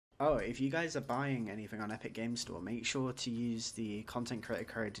Oh, if you guys are buying anything on Epic Game Store, make sure to use the content creator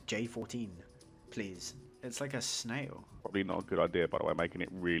code J14, please. It's like a snail. Probably not a good idea, by the way, making it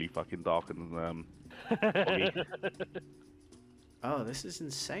really fucking dark and foggy. Oh, this is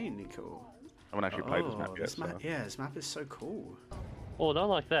insanely cool. I haven't actually played this map yet. This map, yeah, this map is so cool. Oh, don't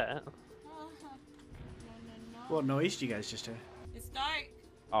like that. What noise do you guys just hear? It's dark.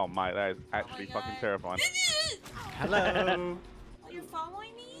 Oh mate, that is actually fucking terrifying. Hello. Oh, you're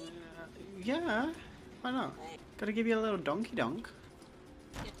following me? Yeah, why not? Gotta give you a little donkey donk.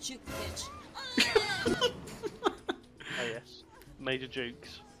 You juke bitch. Oh yes, major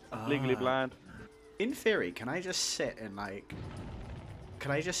jukes. Legally blind. In theory, can I just sit in like...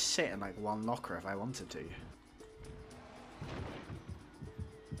 Can I just sit in like one locker if I wanted to?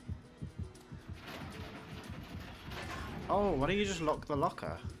 Oh, why don't you just lock the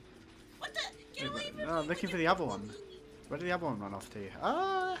locker? What the? Get away from me! Oh, I'm looking for the other one. Where did the other one run off to?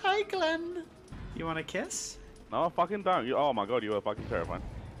 Oh, hi Glenn! You want a kiss? No, I fucking don't. You, oh my god, you are fucking terrifying.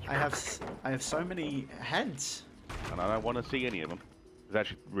 I have so many heads. And I don't want to see any of them. It's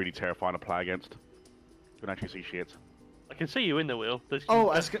actually really terrifying to play against. You can actually see shit. I can see you in the wheel. There's Oh,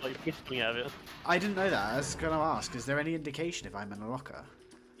 I was like whistling out of it. I didn't know that. I was gonna ask, is there any indication if I'm in a locker?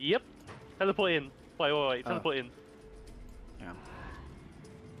 Yep. Teleport in. Wait. Teleport in. Yeah.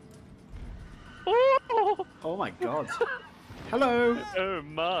 Oh! Oh my god. Hello! Oh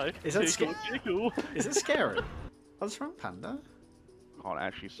my. Is that Tickle, tickle. Is it scary? What's wrong, Panda? Can't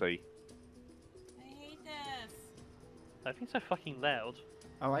actually see. I hate this. I think so fucking loud.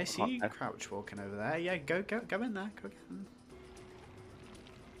 Oh, I see you Can't- crouch walking over there. Yeah, go in there. Go get in.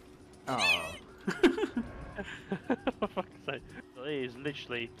 Oh. For fuck's sake. It is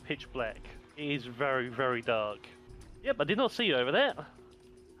literally pitch black. It is very, very dark. Yep, I did not see you over there.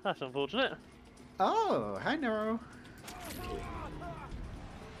 That's unfortunate. Oh, hi Nero.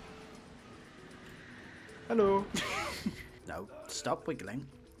 Hello. No, stop wiggling.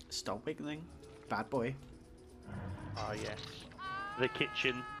 Stop wiggling. Bad boy. Ah, yes. The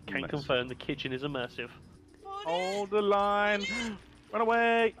kitchen. Can Mess. confirm the kitchen is immersive. Hold the line! Run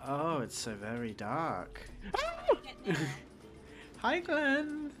away! Oh, it's so very dark. Hi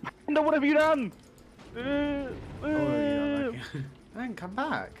Glenn. No, what have you done? Oh, you're like... Then come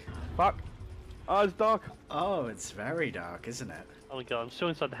back. Fuck. Oh, it's dark. Oh, it's very dark, isn't it? Oh my god, I'm still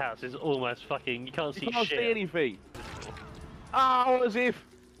inside the house. It's almost fucking. You can't see You can't shit. see anything. Oh, as if.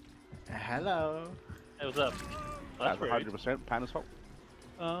 Hello. Hey, what's up? That's That's rude. 100% Panda's fault.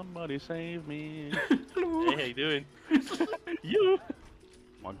 Somebody save me. Hello. Hey, how you doing? You.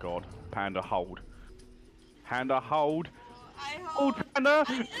 My god. Panda, hold. Panda, hold. I Hold, hope. Panda!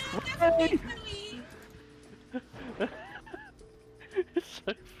 That's Wait. me. It's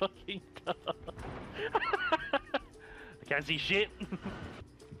so fucking dark. I can't see shit.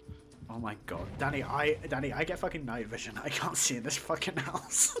 Oh my god, Danny, I get fucking night vision. I can't see in this fucking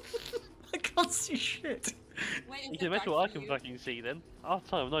house. I can't see shit. Wait, You is can it imagine dark what I for can you? fucking see then. Half the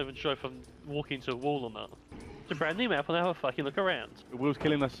time I'm not even sure if I'm walking into a wall or not. It's a brand new map and I have a fucking look around. Will's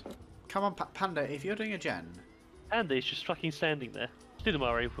killing us. Come on, Panda, if you're doing a gen. Andy's just fucking standing there. Still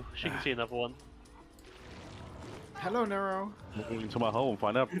tomorrow, she can see another one. Hello, Nero. Walk into my hole and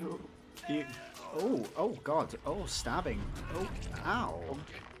find out. You... Oh god. Oh, stabbing. Oh, ow.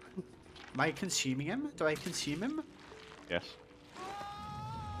 Am I consuming him? Do I consume him? Yes.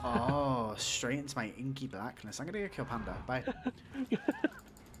 Oh, straight into my inky blackness. I'm gonna go kill Panda. Bye. In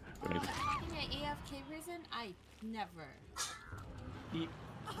an AFK prison? I never.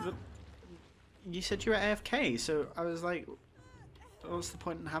 You said you were AFK, so I was like, what's the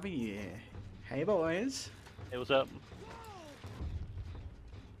point in having you here? Hey, boys. It was up.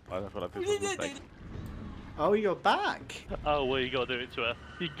 I feel like this was a mistake. Oh, you're back. Oh, well, you gotta do it to her.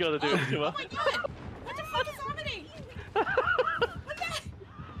 You gotta do it to her. Oh my god! What the fuck is happening? What the?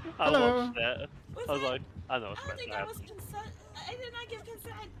 I Hello. watched that. Was I was that- like, I know I what's don't think going I to was happen. consent. I did not give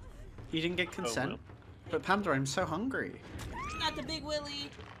consent. You didn't get consent? well. But Panda, I'm so hungry. Not the big Willie.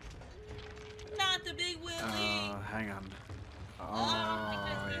 Not the big Willie. Oh, hang on. my Oh,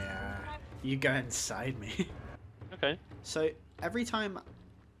 goodness. yeah. You go inside me. Okay. So, every time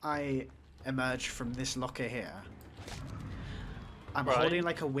I emerge from this locker here, I'm Right. holding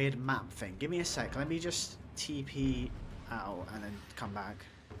like a weird map thing. Give me a sec. Let me just TP out and then come back.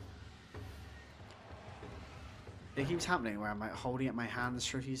 It keeps happening where I'm like holding it in my hands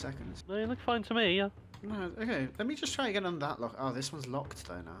for a few seconds. No, you look fine to me. Yeah. No, okay. Let me just try again on that lock. Oh, this one's locked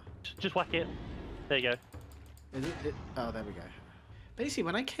though now. Just whack it. There you go. Is it? Oh, there we go. Basically,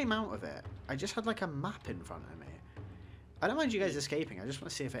 when I came out of it, I just had like a map in front of me. I don't mind you guys escaping. I just want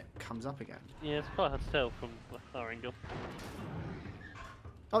to see if it comes up again. Yeah, it's quite hard to tell from our angle.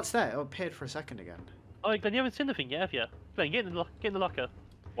 Oh, it's there. It appeared for a second again. Oh, Glenn, you haven't seen the thing yet, have you? Glenn, get in the locker.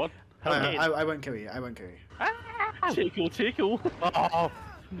 What? I won't kill you. I won't kill you. Ah! Tickle, tickle. Oh!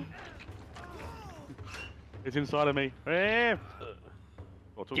 It's inside of me. Well,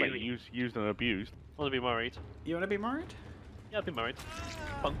 talk about used and abused. I want to be married. You want to be married? Yeah, I've been married.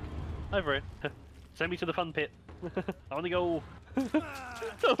 Fun. Over here. Send me to the fun pit. I want to go.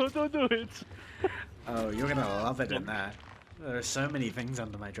 No, don't do it. Oh, you're gonna love it in there. There are so many things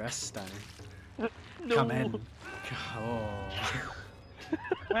under my dress, Danny. No. Come in. Oh.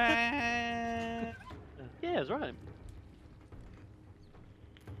 Yeah, it's right.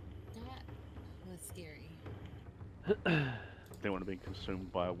 That was scary. They want to be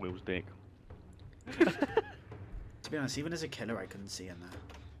consumed by a Will's dick. To be honest, even as a killer, I couldn't see in there.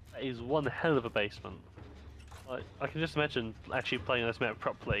 That is one hell of a basement. I can just imagine actually playing this map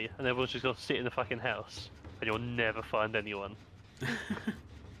properly, and everyone's just gonna sit in the fucking house, and you'll never find anyone.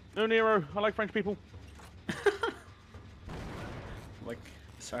 No, Nero. I like French people. Like,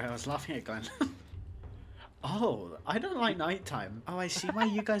 sorry, I was laughing at Glenn. Oh, I don't like nighttime. Oh, I see why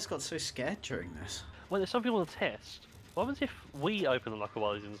you guys got so scared during this. Well, there's something on the test. What happens if we open the locker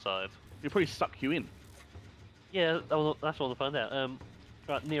while he's inside? He'll probably suck you in. Yeah, that's what I want to find out.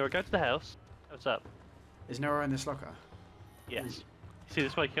 Right, Nero, go to the house. What's up? Is Nora in this locker? Yes. See the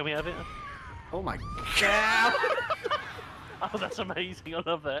smoke coming out of it? Oh my god! Oh, that's amazing. I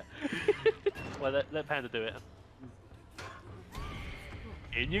love that. Well, let Panda do it.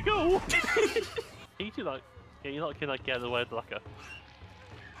 In you go! Can you do like... Can you not get out of the way of the locker?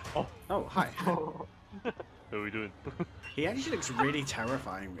 Oh, hi. How are we doing? He actually looks really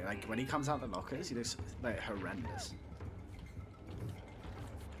terrifying. Like, when he comes out the lockers, he looks, like, horrendous.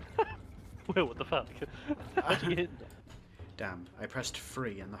 Well, what the fuck? How'd you get... Damn, I pressed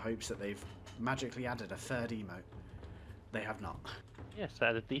free in the hopes that they've magically added a third emote. They have not. Yes, they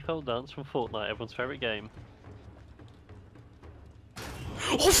had a default dance from Fortnite, everyone's favourite game.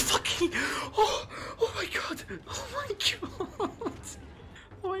 Oh fucking! Oh my god! Oh my god!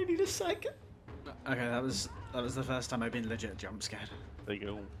 Oh, I need a second. Okay, that was the first time I've been legit jump scared. There you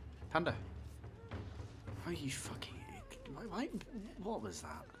go. Panda. Why are you fucking? Why? What was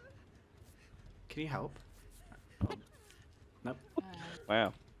that? Can you help? Nope.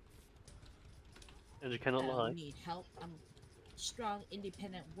 Wow. And you cannot lie. I need help. I'm a strong,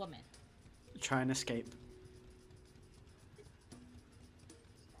 independent woman. Try and escape.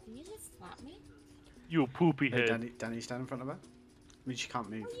 Can you just slap me? You poopy Hey, head. Danny, stand in front of her. I mean, she can't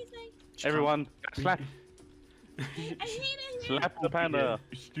move. What do you think? She Everyone, slap, I hate it. slap the panda.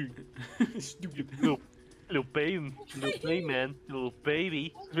 can't. Stupid. Little baby. Little baby man. Little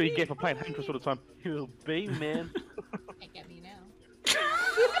baby. That's what you get for playing handcuffs all the time. Little baby man. Can't get me now.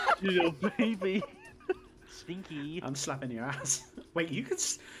 Little baby. Stinky. I'm slapping your ass. Wait, you could.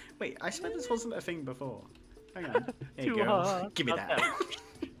 Wait, I swear this wasn't a thing before. Hang on. Hey, Too girl. hard. Give me that.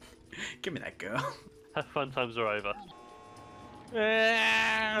 Give me that, girl. Her fun times are over.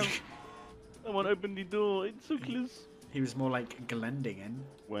 Someone open the door. It's so close. He was more like glending in.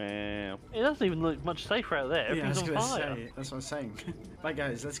 Wow. It doesn't even look much safer out there. Yeah, I was Everything's on gonna fire. say. That's what I was saying. Right,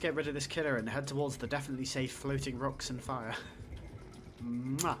 guys, let's get rid of this killer and head towards the definitely safe floating rocks and fire.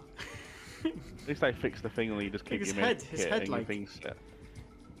 Mwah. At least they fixed the thing and you just keep Look at your his head, his head, and your like- things set.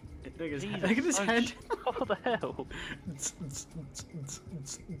 Look at his Jesus, head. Look at his oh, head. What the hell?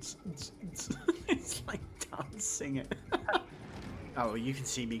 It's like dancing it. Oh, you can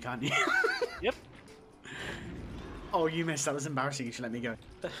see me, can't you? Yep. Oh, you missed. That was embarrassing. You should let me go.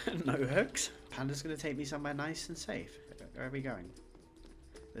 No hooks. Panda's gonna take me somewhere nice and safe. Where are we going?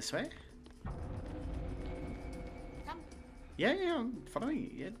 This way? Come. Yeah, yeah, I'm following you.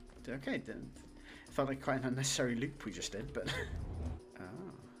 Yeah, okay. Then. Felt like quite an unnecessary loop we just did, but. Oh.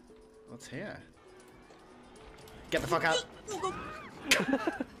 What's here? Get the fuck out!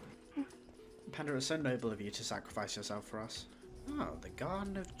 Panda, it's so noble of you to sacrifice yourself for us. Oh, the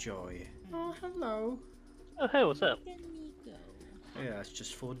Garden of Joy. Oh, hello. Oh, hey, what's up? Let me go. Yeah, it's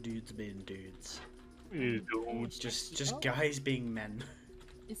just 4 dudes being dudes. Dude. Just guys being men.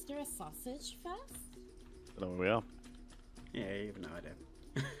 Is there a sausage fest? I don't know where we are. Yeah, you have no idea.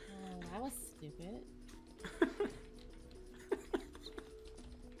 Oh, that was stupid.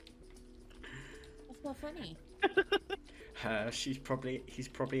 That's so funny. He's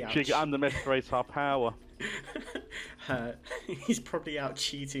probably out. She underestimates our power. He's probably out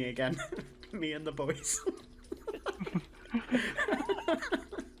cheating again. Me and the boys.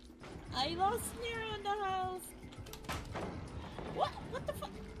 I lost Nero in the house. What? What the fuck?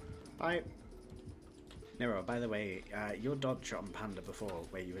 Nero, by the way, your dog shot on Panda before,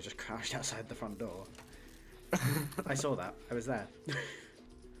 where you were just crouched outside the front door. I saw that. I was there.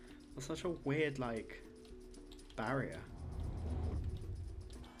 That's such a weird, like, barrier.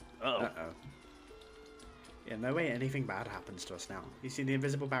 Uh-oh. Uh-oh. Yeah, no way anything bad happens to us now. You see the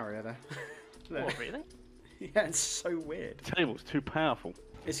invisible barrier there? There. What, really? Yeah, it's so weird. The table's too powerful.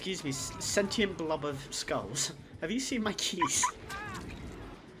 Excuse me, sentient blob of skulls. Have you seen my keys?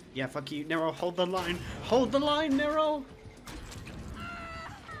 Yeah, fuck you. Nero, hold the line. Hold the line, Nero!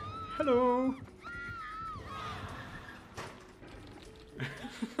 Hello!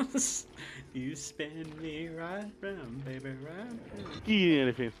 You spin me right round, baby, right round. Yeah,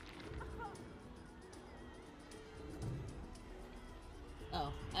 anything.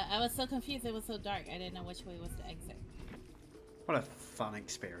 Oh, I was so confused. It was so dark. I didn't know which way was the exit. What a fun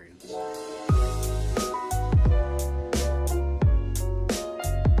experience.